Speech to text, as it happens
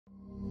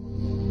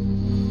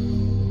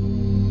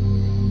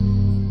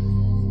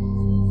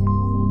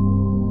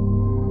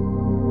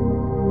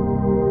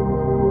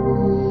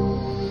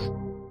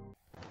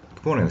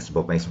morning, this is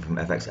Bob Mason from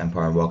FX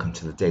Empire and welcome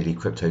to the daily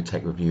crypto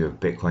tech review of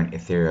Bitcoin,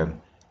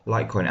 Ethereum,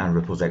 Litecoin and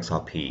Ripple's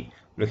XRP.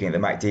 Looking at the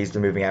MACDs, the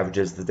moving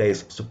averages, the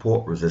day's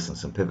support,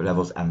 resistance and pivot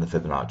levels and the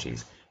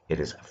Fibonacci's. It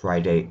is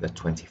Friday the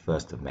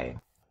 21st of May.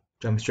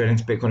 Jumping straight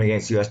into Bitcoin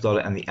against US dollar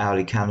and the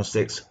hourly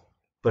candlesticks.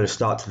 But a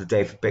start to the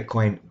day for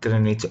Bitcoin, going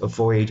to need to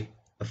avoid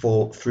a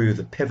fall through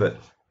the pivot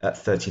at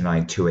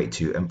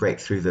 39,282 and break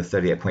through the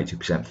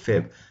 38.2%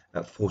 fib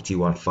at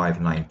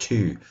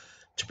 41,592.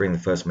 To bring the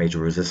first major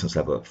resistance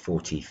level at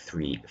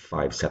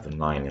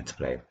 43,579 into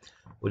play.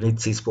 We'll need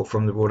to see support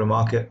from the broader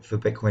market for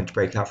Bitcoin to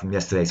break out from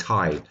yesterday's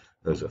high,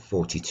 those at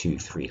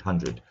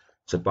 42,300.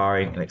 So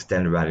barring an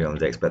extended rally on the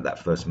day, expect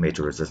that first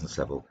major resistance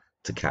level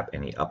to cap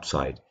any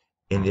upside.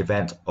 In the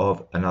event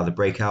of another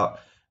breakout,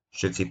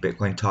 should see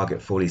Bitcoin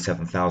target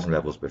 47,000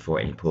 levels before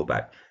any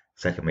pullback.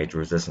 Second major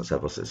resistance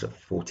level sits at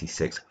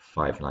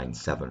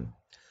 46,597.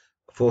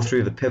 A fall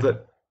through the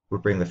pivot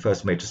would bring the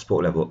first major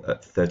support level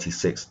at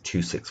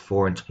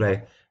 36,264 into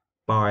play.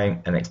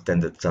 Barring an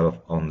extended sell-off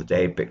on the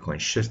day, Bitcoin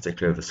should stay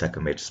clear of the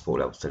second major support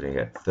level sitting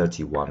at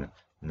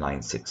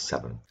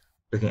 31,967.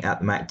 Looking at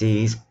the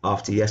MACDs,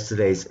 after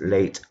yesterday's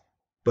late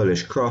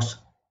bullish cross,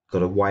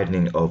 got a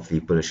widening of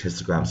the bullish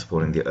histogram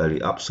supporting the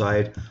early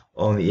upside.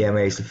 On the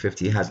EMAs, the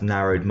 50 has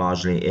narrowed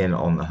marginally in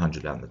on the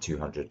 100 and the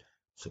 200,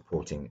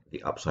 supporting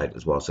the upside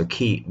as well. So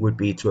key would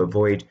be to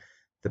avoid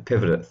the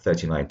pivot at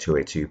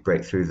 39,282,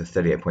 break through the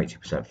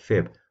 38.2%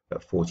 fib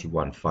at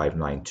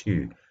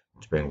 41,592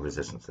 to bring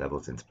resistance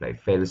levels into play.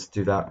 Failures to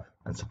do that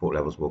and support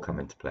levels will come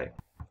into play.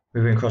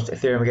 Moving across to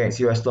Ethereum against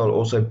US dollar,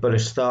 also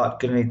bullish start.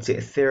 Going to need to see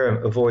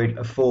Ethereum avoid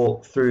a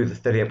fall through the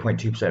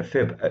 38.2%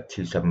 fib at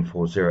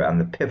 2740 and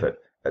the pivot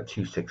at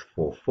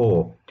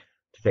 2644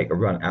 to take a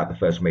run at the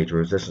first major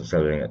resistance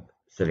level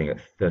sitting at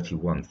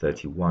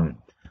 3131.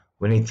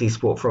 We need to see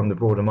support from the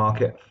broader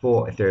market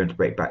for Ethereum to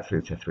break back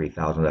through to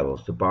 3,000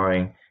 levels. So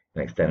barring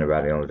an extended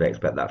rally on the day,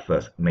 expect that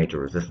first major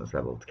resistance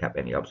level to cap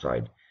any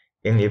upside.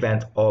 In the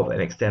event of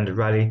an extended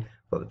rally,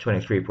 got the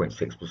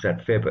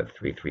 23.6% fib at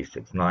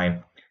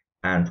 3369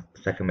 and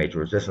second major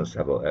resistance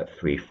level at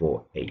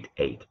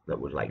 3488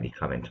 that would likely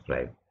come into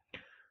play.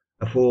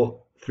 A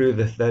fall through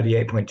the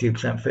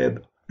 38.2%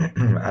 fib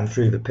and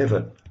through the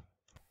pivot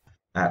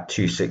at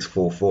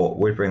 2644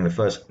 would bring the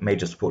first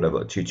major support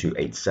level at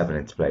 2287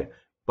 into play.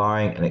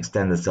 Barring an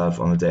extended sell-off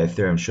on the day,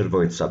 Ethereum should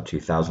avoid sub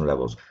 2,000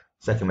 levels.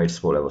 Second major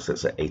support level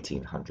sits at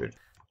 1,800.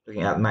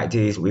 Looking at the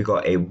MACDs, we've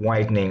got a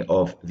widening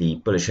of the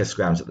bullish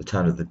histograms at the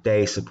turn of the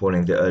day,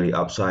 supporting the early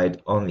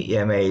upside. On the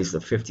EMAs,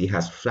 the 50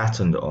 has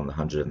flattened on the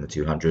 100 and the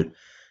 200,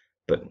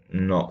 but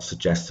not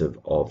suggestive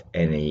of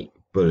any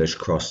bullish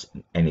cross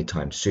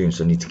anytime soon,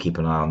 so need to keep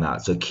an eye on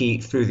that. So key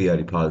through the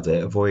early part of the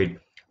day, avoid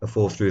a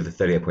fall through the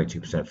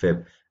 38.2%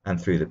 fib and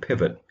through the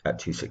pivot at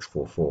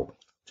 2644.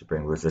 To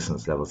bring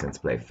resistance levels into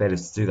play.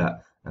 Failures to do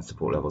that and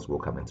support levels will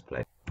come into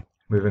play.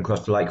 Moving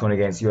across to Litecoin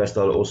against US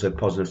dollar, also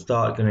positive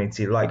start. Going to need to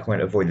see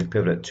Litecoin avoid the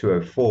pivot at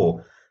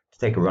 204 to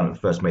take a run at the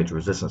first major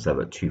resistance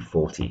level at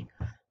 240.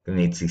 Going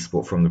to need to see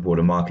support from the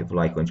broader market for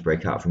Litecoin to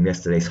break out from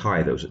yesterday's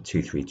high that was at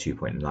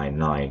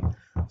 232.99.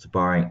 So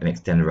barring an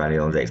extended rally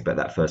on the day, expect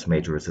that first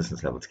major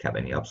resistance level to cap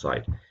any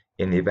upside.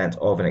 In the event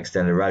of an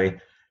extended rally,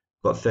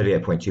 got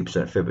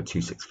 38.2% fib at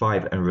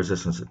 265 and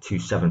resistance at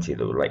 270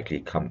 that will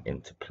likely come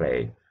into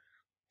play.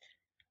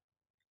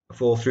 A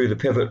fall through the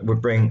pivot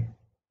would bring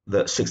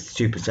the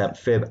 62%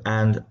 fib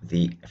and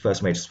the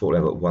first major support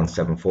level at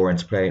 174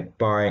 into play.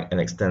 Barring an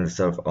extended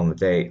sell-off on the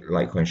day,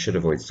 Litecoin should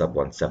avoid sub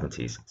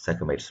 170s.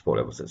 Second major support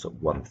level sits at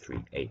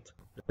 138.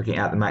 Looking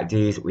at the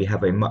MACDs, we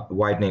have a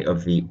widening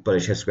of the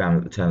bullish histogram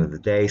at the turn of the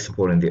day,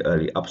 supporting the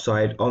early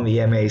upside. On the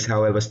EMAs,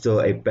 however,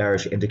 still a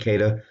bearish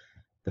indicator.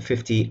 The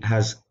 50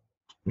 has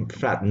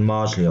flattened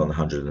marginally on the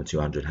 100 and the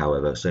 200,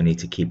 however, so need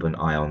to keep an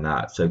eye on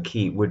that. So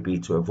key would be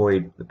to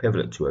avoid the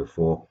pivot at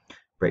 204.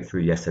 Break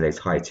through yesterday's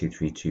high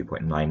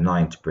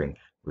 232.99 to bring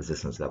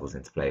resistance levels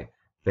into play.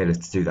 Failures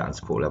to do that and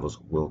support levels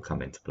will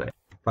come into play.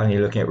 Finally,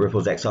 looking at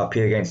Ripple's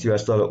XRP against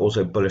US dollar,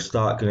 also bullish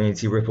start. Going to need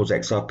to see Ripple's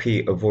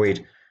XRP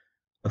avoid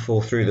a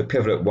fall through the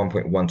pivot at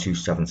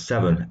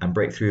 1.1277 and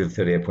break through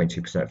the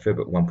 38.2% fib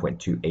at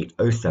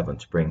 1.2807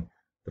 to bring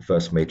the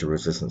first major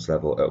resistance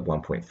level at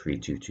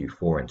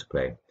 1.3224 into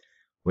play.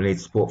 We'll need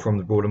support from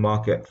the broader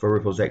market for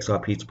Ripple's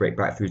XRP to break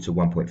back through to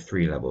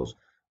 1.3 levels.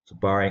 So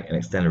barring an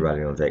extended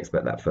rally on the day,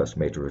 expect that first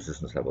major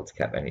resistance level to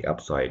cap any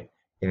upside.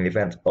 In the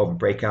event of a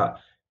breakout,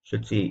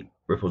 should see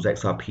Ripple's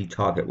XRP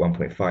target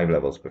 1.5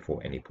 levels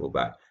before any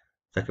pullback.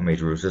 Second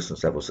major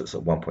resistance level sits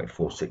at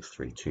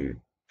 1.4632.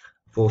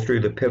 Fall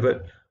through the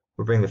pivot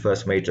will bring the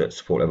first major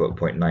support level at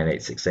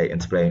 0.9868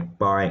 into play.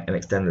 Barring an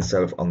extended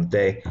sell-off on the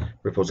day,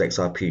 Ripple's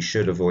XRP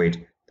should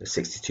avoid the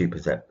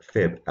 62%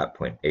 fib at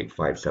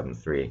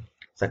 0.8573.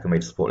 Second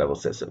major support level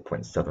sits at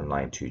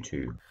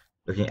 0.7922.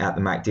 Looking at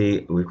the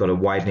MACD, we've got a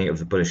widening of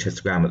the bullish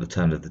histogram at the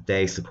turn of the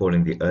day,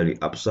 supporting the early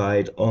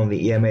upside. On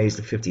the EMAs,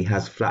 the 50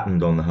 has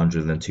flattened on the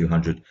 100 and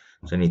 200,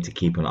 so need to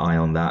keep an eye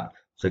on that.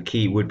 So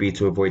key would be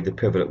to avoid the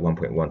pivot at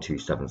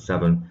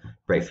 1.1277,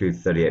 break through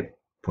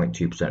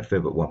 38.2%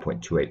 fib at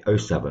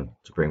 1.2807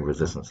 to bring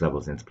resistance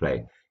levels into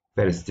play.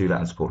 Failure to do that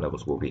and support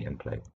levels will be in play.